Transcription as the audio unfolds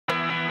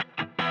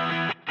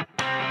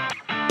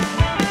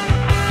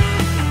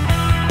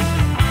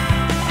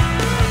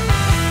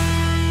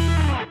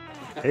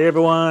Hey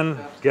everyone,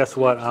 guess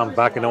what? I'm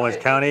back in Orange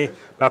County,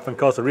 back from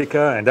Costa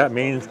Rica, and that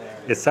means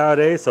it's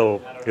Saturday, so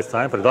it's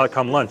time for the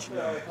 .com lunch.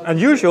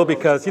 Unusual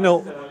because,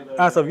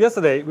 as of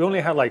yesterday, we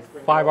only had like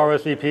 5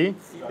 RSVP,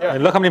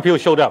 and look how many people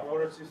showed up.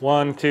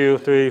 1, 2,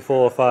 3,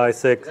 4, 5,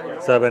 6,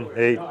 7,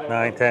 8,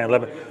 9, 10,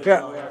 11.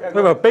 Yeah, we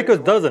have a baker's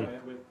dozen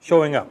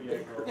showing up.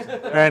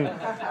 And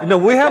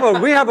we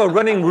have a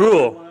running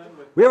rule.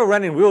 We have a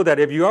running rule that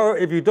if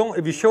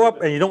you show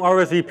up and you don't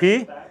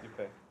RSVP,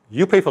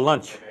 you pay for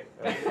lunch.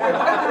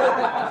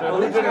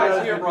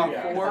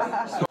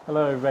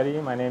 Hello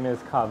everybody, my name is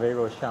Kaveh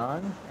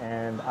Roshan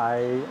and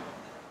I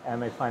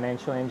am a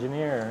financial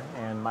engineer,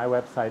 and my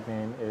website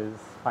name is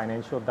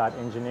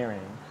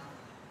financial.engineering,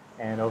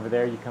 and over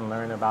there you can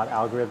learn about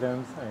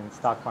algorithms and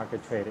stock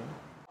market trading.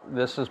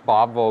 This is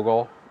Bob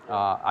Vogel.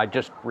 I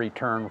just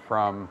returned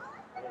from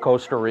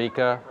Costa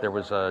Rica. There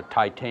was a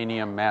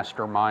titanium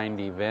mastermind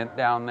event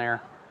down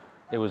there.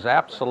 It was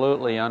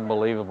absolutely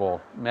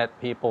unbelievable. Met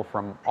people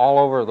from all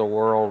over the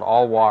world,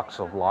 all walks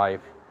of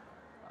life.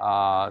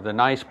 The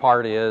nice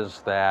part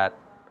is that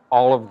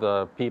all of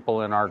the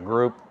people in our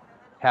group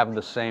have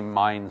the same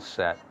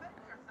mindset.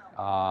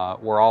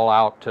 We're all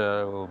out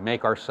to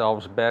make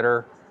ourselves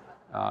better,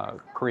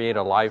 create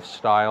a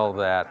lifestyle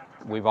that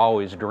we've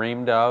always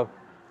dreamed of.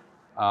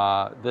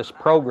 This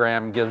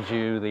program gives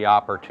you the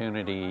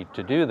opportunity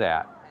to do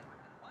that.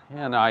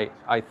 And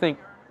I think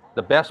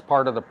the best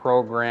part of the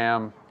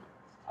program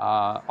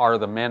are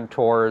the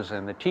mentors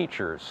and the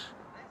teachers.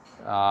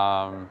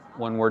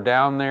 When we're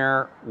down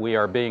there, we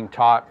are being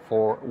taught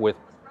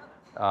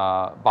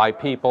by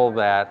people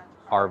that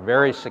are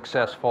very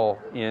successful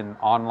in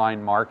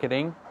online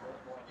marketing.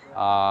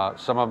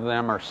 Some of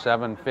them are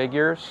 7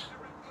 figures.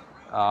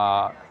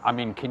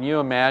 Can you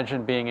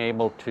imagine being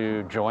able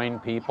to join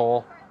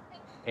people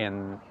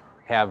and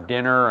have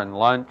dinner and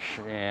lunch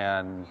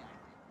and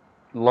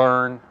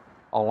learn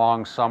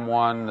along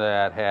someone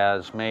that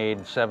has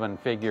made 7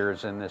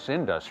 figures in this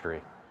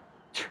industry?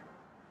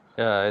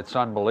 It's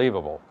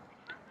unbelievable.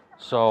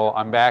 So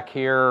I'm back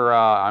here,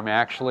 I'm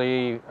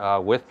actually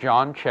with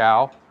John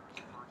Chow.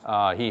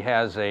 He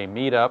has a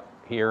meetup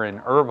here in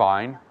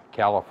Irvine,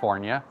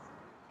 California,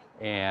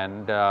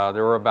 and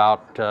there were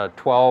about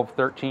 12,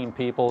 13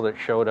 people that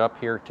showed up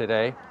here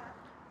today.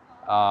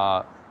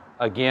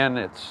 Again,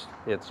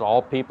 it's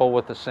all people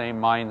with the same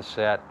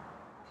mindset,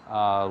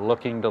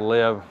 looking to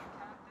live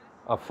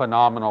a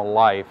phenomenal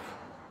life,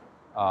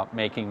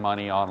 making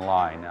money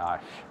online.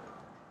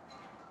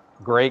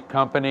 Great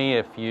company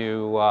if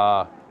you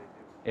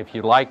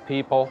like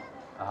people,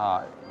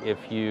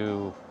 if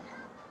you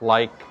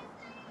like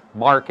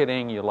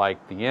marketing, you like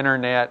the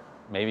internet,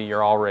 maybe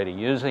you're already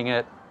using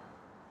it.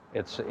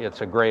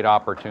 It's a great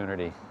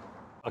opportunity.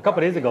 A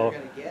couple of days ago,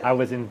 I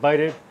was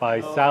invited by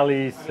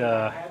Sally's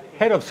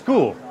head of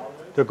school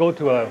to go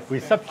to a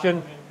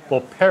reception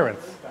for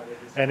parents,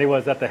 and it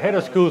was at the head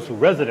of school's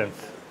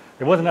residence.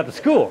 It wasn't at the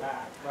school,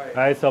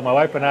 right? So my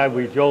wife and I,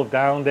 we drove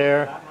down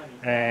there,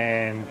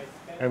 and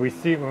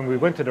when we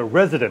went to the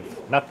residence,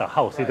 not the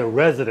house, the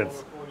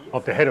residence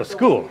of the head of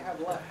school,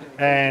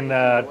 and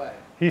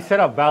he set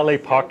up valet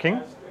parking.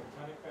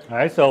 All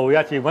right, so we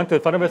actually went to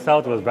the front of his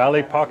house. There was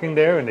valet parking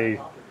there, and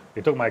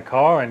they took my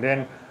car, and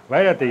then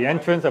right at the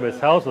entrance of his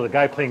house was a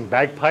guy playing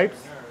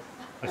bagpipes,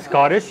 a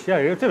Scottish.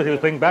 Yeah, he was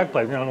playing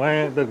bagpipes.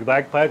 The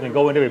bagpipes, and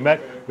go in there.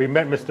 We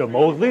met Mr.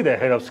 Mosley, the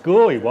head of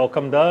school. He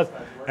welcomed us,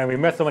 and we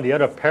met some of the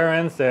other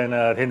parents. And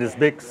in this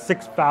big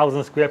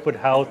 6,000 square foot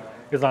house,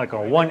 it's like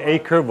a 1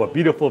 acre with a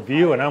beautiful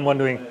view. And I'm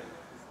wondering,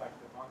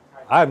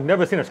 I've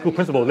never seen a school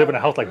principal live in a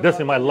house like this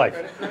in my life.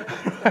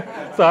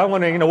 So I'm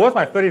wondering, what's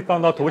my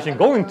 $30,000 tuition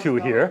going to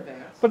here?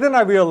 But then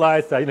I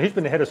realized that he's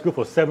been the head of school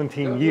for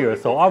 17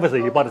 years, so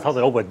obviously he bought his house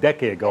like over a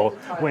decade ago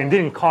when it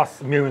didn't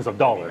cost millions of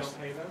dollars.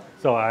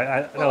 So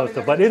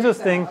but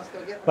interesting.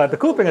 But the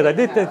cool thing is I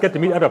did get to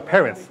meet other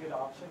parents,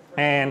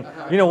 and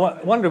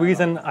one of the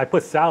reasons I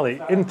put Sally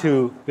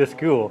into this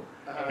school,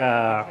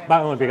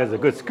 not only because it's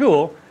a good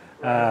school,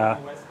 but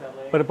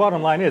the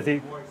bottom line is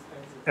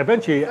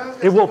eventually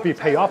it will be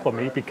paid off for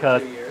me,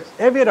 because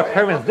every other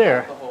parent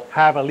there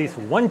have at least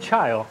 1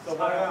 child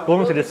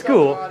going to the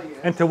school,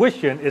 and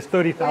tuition is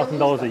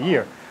 $30,000 a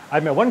year. I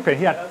met one parent,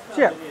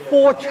 she had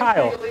 4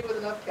 child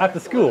at the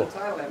school.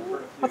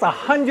 That's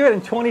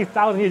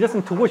 $120,000 a year just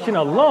in tuition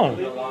alone.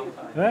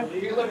 Right?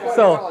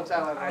 So,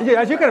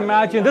 as you can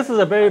imagine, this is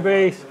a very,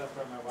 very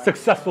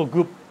successful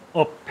group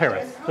of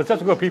parents,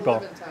 successful group of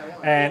people.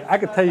 And I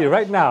can tell you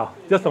right now,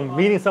 just from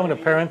meeting some of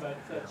the parents,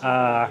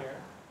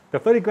 the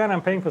 30 grand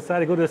I'm paying for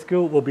Sally to go to the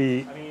school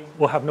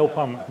will have no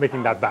problem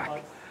making that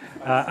back.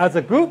 As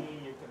a group,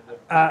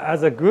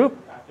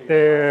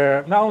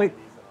 they're not only,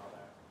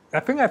 I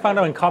think I found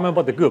out in common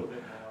about the group,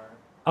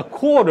 a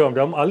quarter of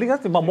them, at least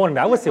that's about more than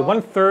that, I would say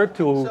 1/3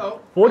 to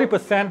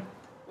 40%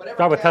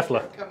 drive a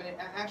Tesla.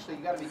 Actually,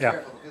 you got to be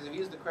careful, because if you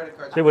use the credit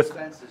cards,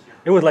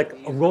 it was like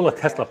a roller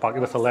Tesla park.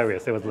 It was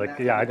hilarious. It was like,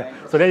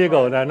 so there you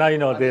go. Now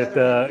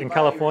in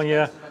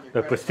California,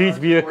 the prestige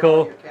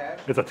vehicle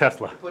is a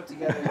Tesla.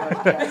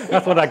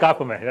 That's what I got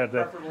from it.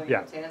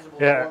 Yeah.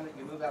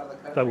 move out of the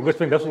country. The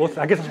whispering,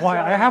 I guess that's why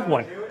I have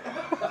one.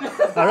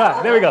 All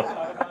right, there we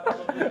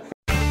go.